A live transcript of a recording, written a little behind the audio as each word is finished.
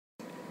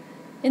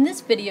In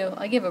this video,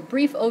 I give a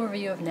brief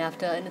overview of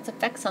NAFTA and its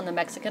effects on the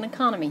Mexican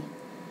economy.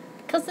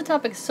 Because the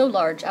topic is so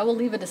large, I will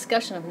leave a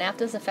discussion of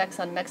NAFTA's effects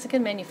on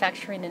Mexican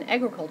manufacturing and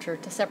agriculture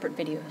to separate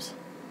videos.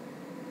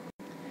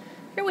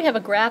 Here we have a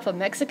graph of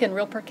Mexican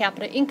real per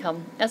capita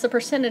income as a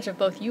percentage of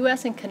both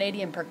U.S. and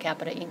Canadian per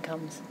capita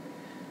incomes.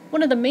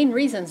 One of the main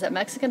reasons that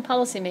Mexican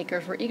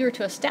policymakers were eager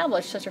to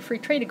establish such a free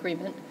trade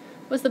agreement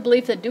was the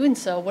belief that doing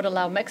so would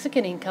allow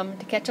Mexican income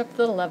to catch up to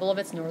the level of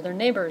its northern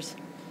neighbors.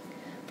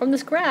 From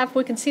this graph,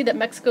 we can see that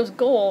Mexico's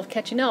goal of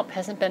catching up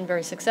hasn't been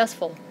very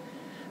successful.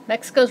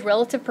 Mexico's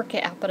relative per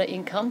capita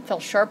income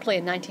fell sharply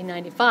in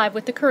 1995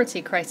 with the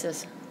currency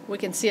crisis. We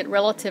can see it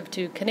relative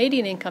to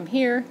Canadian income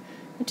here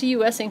and to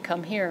U.S.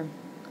 income here.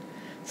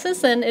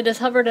 Since then, it has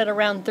hovered at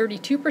around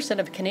 32%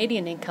 of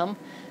Canadian income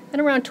and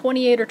around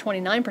 28 or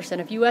 29%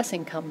 of U.S.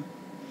 income.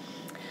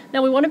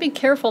 Now, we want to be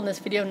careful in this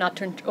video not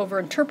to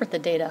overinterpret the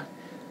data.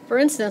 For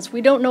instance, we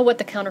don't know what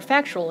the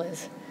counterfactual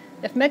is.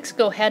 If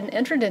Mexico hadn't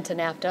entered into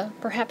NAFTA,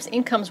 perhaps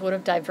incomes would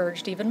have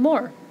diverged even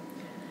more.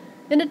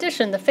 In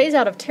addition, the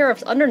phase-out of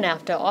tariffs under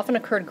NAFTA often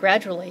occurred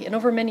gradually and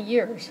over many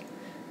years.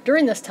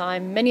 During this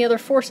time, many other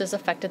forces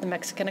affected the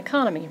Mexican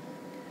economy.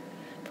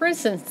 For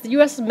instance, the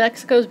U.S. is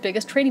Mexico's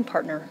biggest trading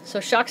partner, so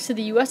shocks to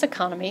the U.S.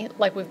 economy,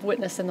 like we've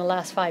witnessed in the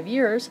last 5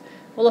 years,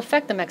 will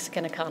affect the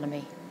Mexican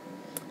economy.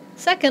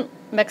 Second,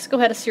 Mexico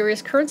had a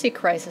serious currency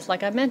crisis,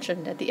 like I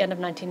mentioned, at the end of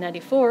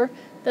 1994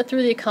 that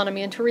threw the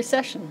economy into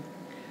recession.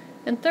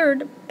 And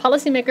third,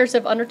 policymakers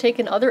have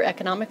undertaken other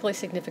economically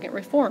significant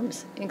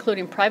reforms,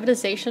 including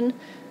privatization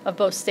of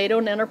both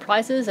state-owned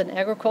enterprises and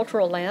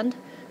agricultural land,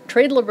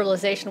 trade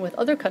liberalization with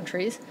other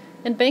countries,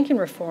 and banking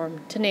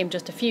reform, to name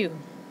just a few.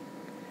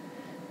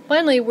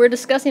 Finally, we're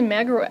discussing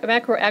macro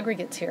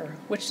aggregates here,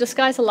 which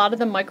disguise a lot of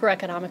the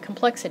microeconomic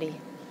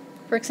complexity.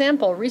 For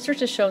example,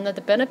 research has shown that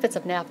the benefits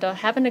of NAFTA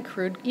haven't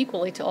accrued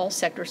equally to all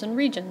sectors and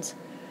regions.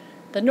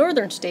 The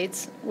northern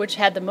states, which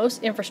had the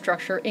most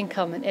infrastructure,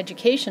 income, and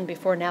education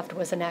before NAFTA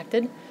was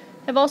enacted,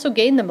 have also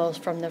gained the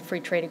most from the free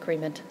trade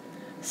agreement.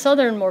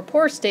 Southern, more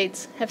poor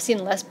states have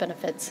seen less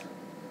benefits.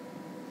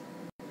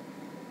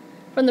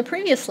 From the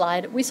previous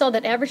slide, we saw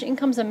that average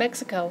incomes in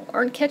Mexico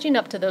aren't catching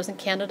up to those in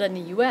Canada and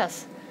the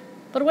U.S.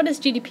 But what does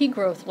GDP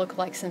growth look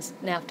like since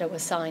NAFTA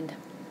was signed?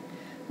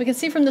 We can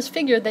see from this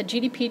figure that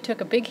GDP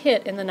took a big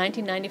hit in the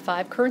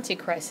 1995 currency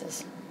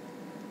crisis.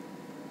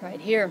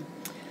 Right here.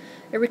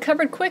 It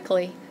recovered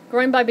quickly,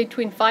 growing by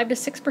between 5 to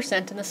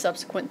 6% in the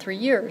subsequent 3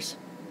 years.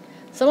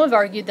 Some have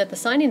argued that the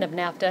signing of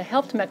NAFTA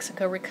helped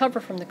Mexico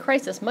recover from the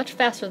crisis much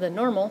faster than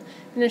normal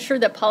and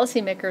ensured that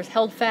policymakers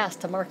held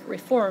fast to market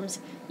reforms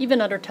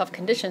even under tough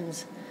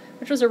conditions,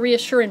 which was a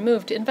reassuring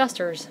move to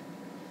investors.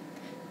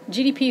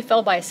 GDP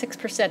fell by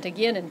 6%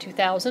 again in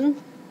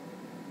 2000,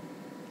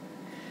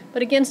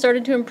 but again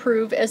started to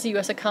improve as the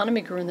U.S.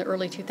 economy grew in the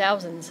early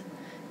 2000s.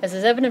 As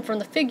is evident from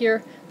the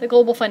figure, the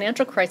global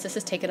financial crisis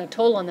has taken a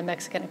toll on the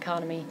Mexican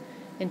economy.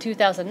 In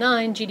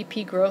 2009,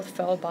 GDP growth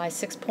fell by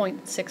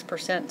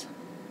 6.6%.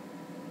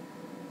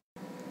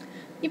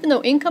 Even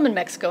though income in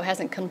Mexico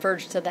hasn't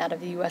converged to that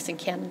of the U.S. and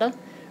Canada,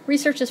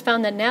 research has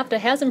found that NAFTA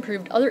has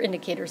improved other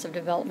indicators of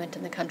development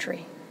in the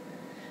country.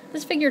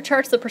 This figure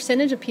charts the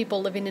percentage of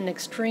people living in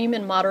extreme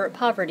and moderate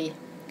poverty.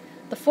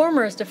 The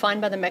former is defined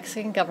by the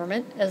Mexican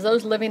government as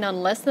those living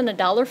on less than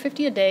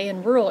 $1.50 a day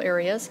in rural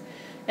areas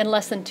and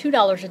less than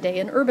 $2 a day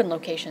in urban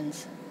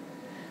locations.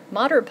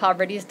 Moderate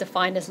poverty is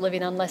defined as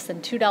living on less than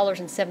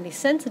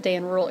 $2.70 a day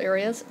in rural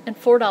areas and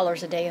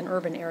 $4 a day in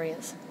urban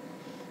areas.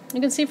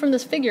 You can see from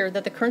this figure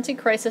that the currency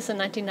crisis in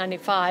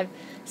 1995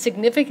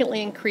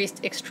 significantly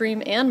increased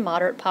extreme and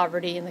moderate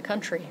poverty in the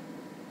country.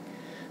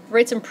 The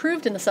rates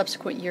improved in the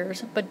subsequent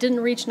years, but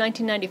didn't reach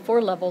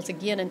 1994 levels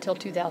again until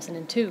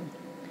 2002.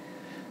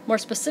 More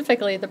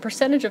specifically, the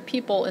percentage of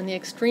people in the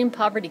extreme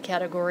poverty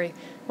category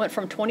went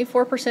from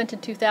 24% in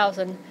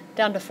 2000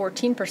 down to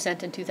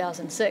 14% in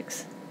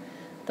 2006.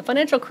 The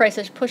financial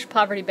crisis pushed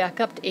poverty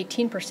back up to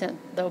 18%,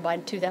 though, by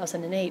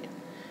 2008,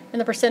 and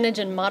the percentage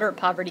in moderate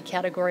poverty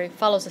category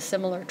follows a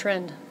similar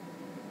trend.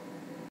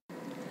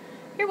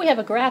 Here we have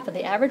a graph of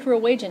the average real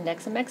wage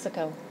index in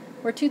Mexico,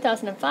 where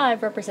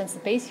 2005 represents the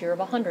base year of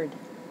 100.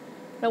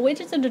 Now,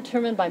 wages are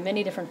determined by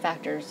many different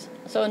factors,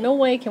 so in no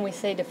way can we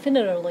say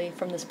definitively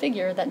from this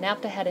figure that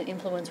NAFTA had an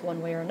influence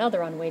one way or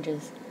another on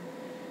wages.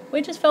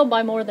 Wages fell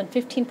by more than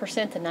 15% in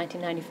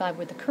 1995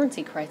 with the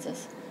currency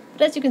crisis,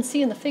 but as you can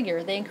see in the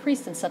figure, they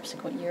increased in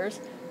subsequent years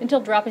until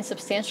dropping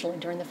substantially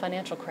during the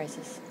financial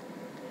crisis.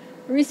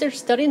 Research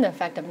studying the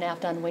effect of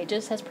NAFTA on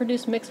wages has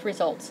produced mixed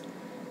results.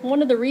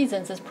 One of the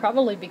reasons is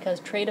probably because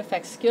trade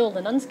affects skilled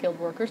and unskilled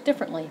workers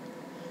differently.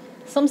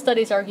 Some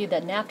studies argue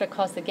that NAFTA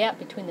caused the gap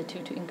between the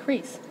two to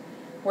increase,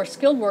 where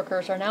skilled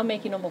workers are now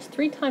making almost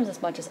 3 times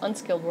as much as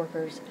unskilled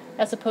workers,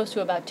 as opposed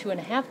to about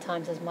 2.5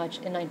 times as much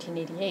in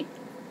 1988.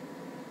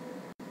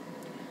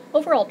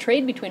 Overall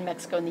trade between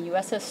Mexico and the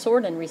U.S. has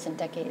soared in recent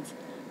decades,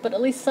 but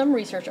at least some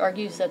research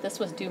argues that this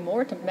was due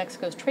more to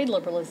Mexico's trade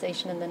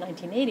liberalization in the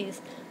 1980s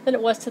than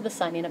it was to the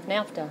signing of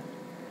NAFTA.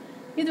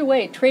 Either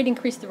way, trade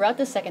increased throughout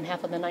the second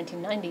half of the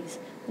 1990s,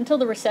 until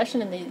the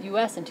recession in the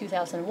U.S. in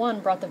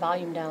 2001 brought the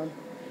volume down.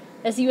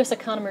 As the U.S.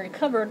 economy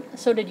recovered,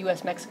 so did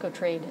U.S.-Mexico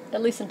trade,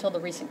 at least until the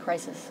recent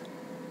crisis.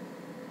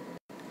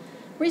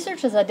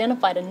 Research has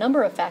identified a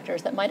number of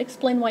factors that might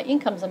explain why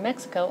incomes in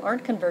Mexico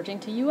aren't converging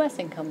to U.S.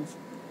 incomes.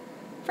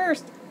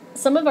 First,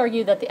 some have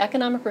argued that the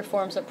economic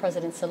reforms of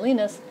President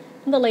Salinas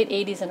in the late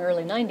 80s and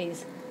early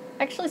 90s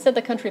actually set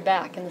the country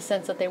back in the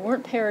sense that they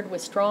weren't paired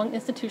with strong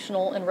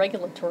institutional and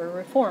regulatory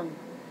reform.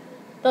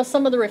 Thus,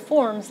 some of the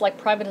reforms, like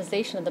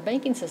privatization of the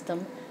banking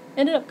system,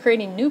 ended up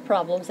creating new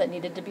problems that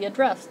needed to be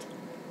addressed.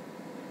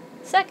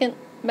 Second,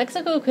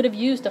 Mexico could have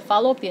used to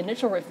follow up the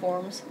initial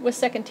reforms with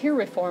second-tier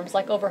reforms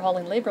like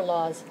overhauling labor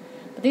laws,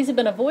 but these have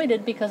been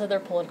avoided because of their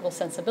political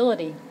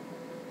sensibility.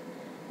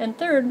 And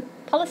third,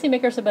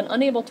 policymakers have been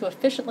unable to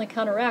efficiently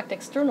counteract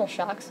external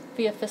shocks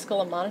via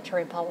fiscal and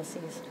monetary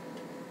policies.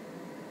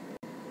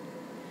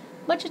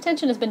 Much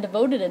attention has been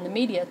devoted in the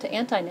media to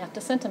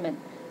anti-NAFTA sentiment,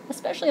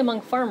 especially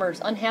among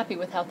farmers unhappy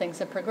with how things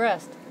have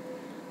progressed.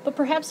 But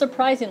perhaps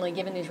surprisingly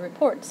given these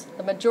reports,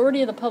 the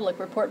majority of the public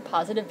report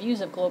positive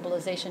views of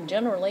globalization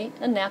generally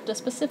and NAFTA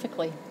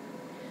specifically.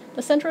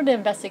 The Centro de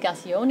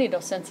Investigación y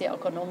Docencia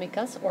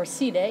Económicas, or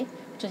CIDE,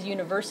 which is a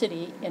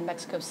university in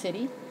Mexico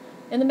City,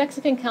 and the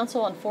Mexican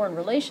Council on Foreign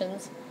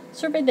Relations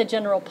surveyed the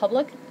general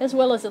public as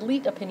well as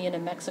elite opinion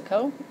in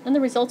Mexico, and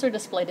the results are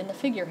displayed in the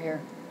figure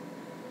here.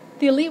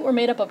 The elite were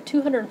made up of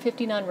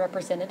 259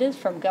 representatives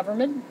from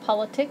government,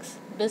 politics,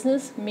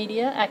 business,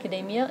 media,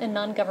 academia, and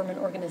non-government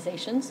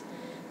organizations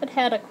that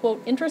had a,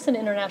 quote, interest in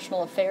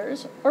international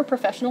affairs or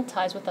professional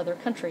ties with other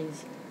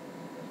countries.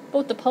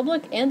 Both the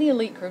public and the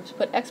elite groups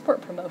put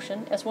export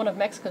promotion as one of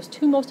Mexico's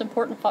two most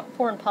important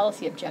foreign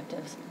policy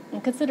objectives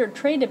and considered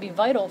trade to be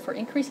vital for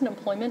increasing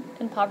employment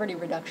and poverty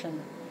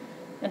reduction.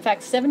 In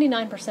fact,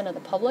 79% of the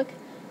public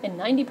and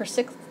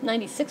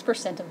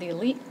 96% of the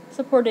elite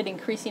supported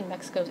increasing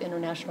Mexico's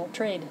international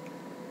trade.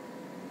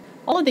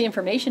 All of the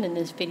information in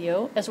this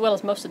video, as well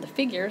as most of the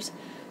figures,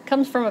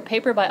 comes from a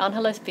paper by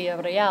Ángeles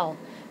Villarreal.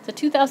 It's a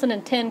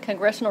 2010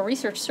 Congressional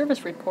Research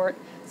Service report.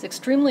 It's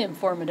extremely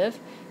informative,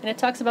 and it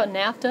talks about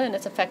NAFTA and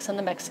its effects on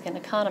the Mexican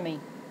economy.